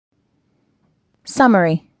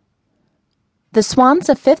Summary. The Swans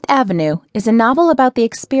of Fifth Avenue is a novel about the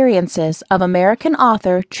experiences of American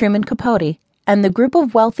author Truman Capote and the group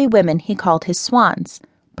of wealthy women he called his swans,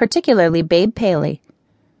 particularly Babe Paley.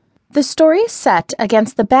 The story is set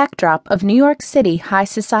against the backdrop of New York City high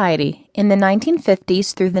society in the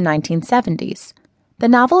 1950s through the 1970s. The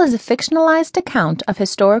novel is a fictionalized account of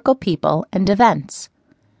historical people and events.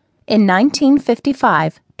 In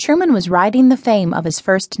 1955, Truman was riding the fame of his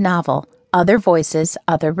first novel, Other Voices,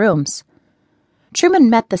 Other Rooms. Truman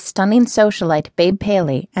met the stunning socialite Babe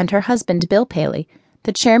Paley and her husband Bill Paley,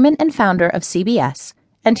 the chairman and founder of CBS,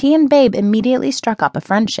 and he and Babe immediately struck up a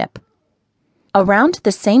friendship. Around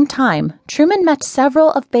the same time, Truman met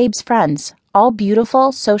several of Babe's friends, all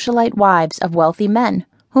beautiful socialite wives of wealthy men,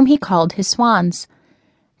 whom he called his swans.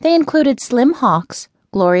 They included Slim Hawkes,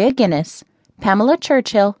 Gloria Guinness, Pamela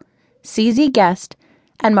Churchill, CZ Guest,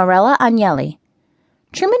 and Marella Agnelli.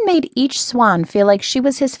 Truman made each swan feel like she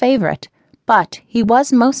was his favorite, but he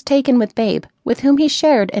was most taken with Babe, with whom he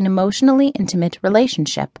shared an emotionally intimate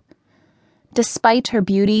relationship. Despite her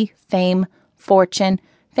beauty, fame, fortune,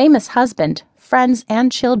 famous husband, friends,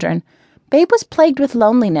 and children, Babe was plagued with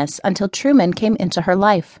loneliness until Truman came into her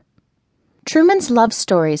life. Truman's love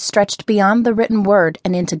stories stretched beyond the written word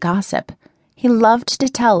and into gossip. He loved to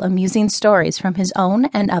tell amusing stories from his own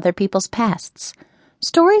and other people's pasts,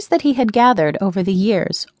 stories that he had gathered over the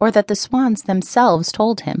years or that the swans themselves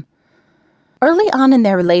told him. Early on in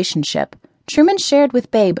their relationship, Truman shared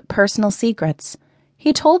with Babe personal secrets.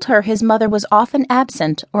 He told her his mother was often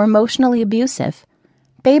absent or emotionally abusive.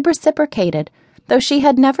 Babe reciprocated, though she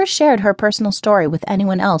had never shared her personal story with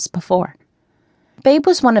anyone else before. Babe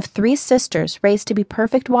was one of 3 sisters raised to be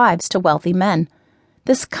perfect wives to wealthy men.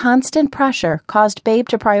 This constant pressure caused Babe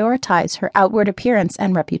to prioritize her outward appearance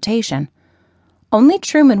and reputation. Only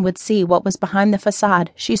Truman would see what was behind the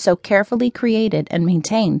facade she so carefully created and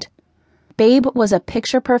maintained. Babe was a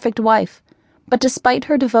picture-perfect wife, but despite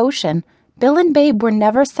her devotion, Bill and Babe were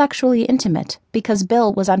never sexually intimate because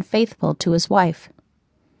Bill was unfaithful to his wife.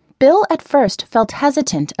 Bill at first felt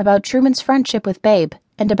hesitant about Truman's friendship with Babe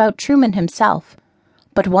and about Truman himself.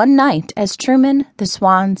 But one night, as Truman, the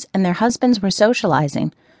Swans, and their husbands were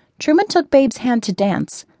socializing, Truman took Babe's hand to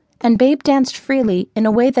dance, and Babe danced freely in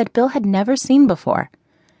a way that Bill had never seen before.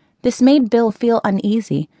 This made Bill feel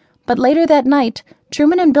uneasy, but later that night,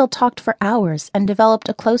 Truman and Bill talked for hours and developed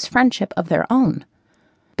a close friendship of their own.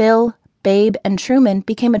 Bill, Babe, and Truman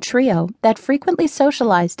became a trio that frequently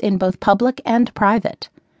socialized in both public and private.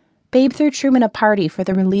 Babe threw Truman a party for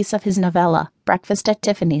the release of his novella, Breakfast at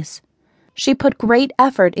Tiffany's. She put great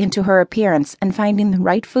effort into her appearance and finding the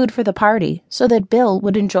right food for the party so that Bill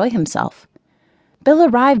would enjoy himself. Bill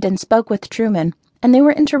arrived and spoke with Truman, and they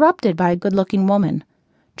were interrupted by a good-looking woman.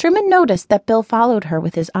 Truman noticed that Bill followed her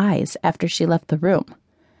with his eyes after she left the room.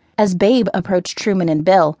 As Babe approached Truman and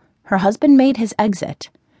Bill, her husband made his exit.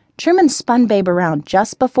 Truman spun Babe around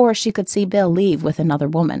just before she could see Bill leave with another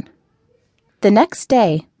woman. The next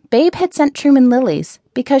day, Babe had sent Truman lilies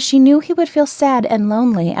because she knew he would feel sad and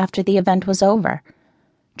lonely after the event was over.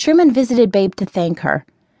 Truman visited Babe to thank her.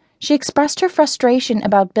 She expressed her frustration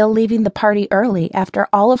about Bill leaving the party early after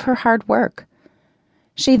all of her hard work.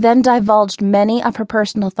 She then divulged many of her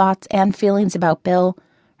personal thoughts and feelings about Bill,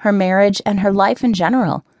 her marriage, and her life in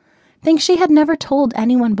general, things she had never told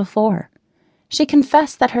anyone before. She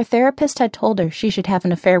confessed that her therapist had told her she should have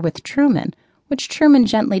an affair with Truman, which Truman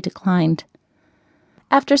gently declined.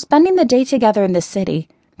 After spending the day together in the city,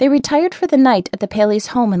 they retired for the night at the Paleys'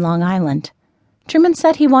 home in Long Island. Truman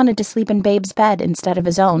said he wanted to sleep in Babe's bed instead of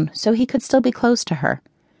his own so he could still be close to her.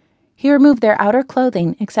 He removed their outer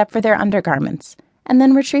clothing except for their undergarments, and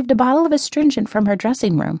then retrieved a bottle of astringent from her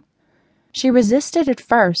dressing room. She resisted at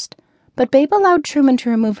first, but Babe allowed Truman to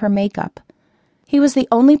remove her makeup. He was the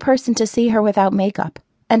only person to see her without makeup,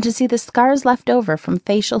 and to see the scars left over from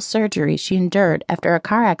facial surgery she endured after a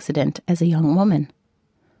car accident as a young woman.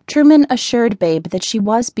 Truman assured Babe that she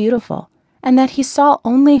was beautiful, and that he saw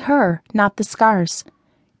only her, not the scars.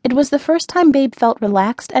 It was the first time Babe felt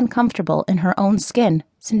relaxed and comfortable in her own skin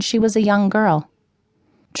since she was a young girl.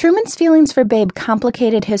 Truman's feelings for Babe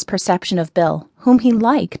complicated his perception of Bill, whom he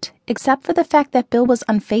liked, except for the fact that Bill was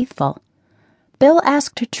unfaithful. Bill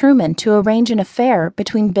asked Truman to arrange an affair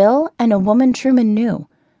between Bill and a woman Truman knew.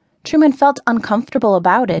 Truman felt uncomfortable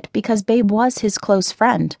about it because Babe was his close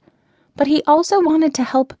friend, but he also wanted to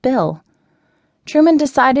help Bill. Truman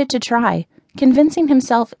decided to try, convincing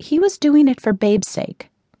himself he was doing it for Babe's sake.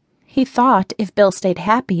 He thought if Bill stayed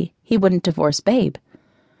happy, he wouldn't divorce Babe.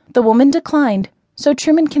 The woman declined, so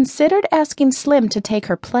Truman considered asking Slim to take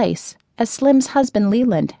her place, as Slim's husband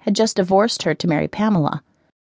Leland had just divorced her to marry Pamela.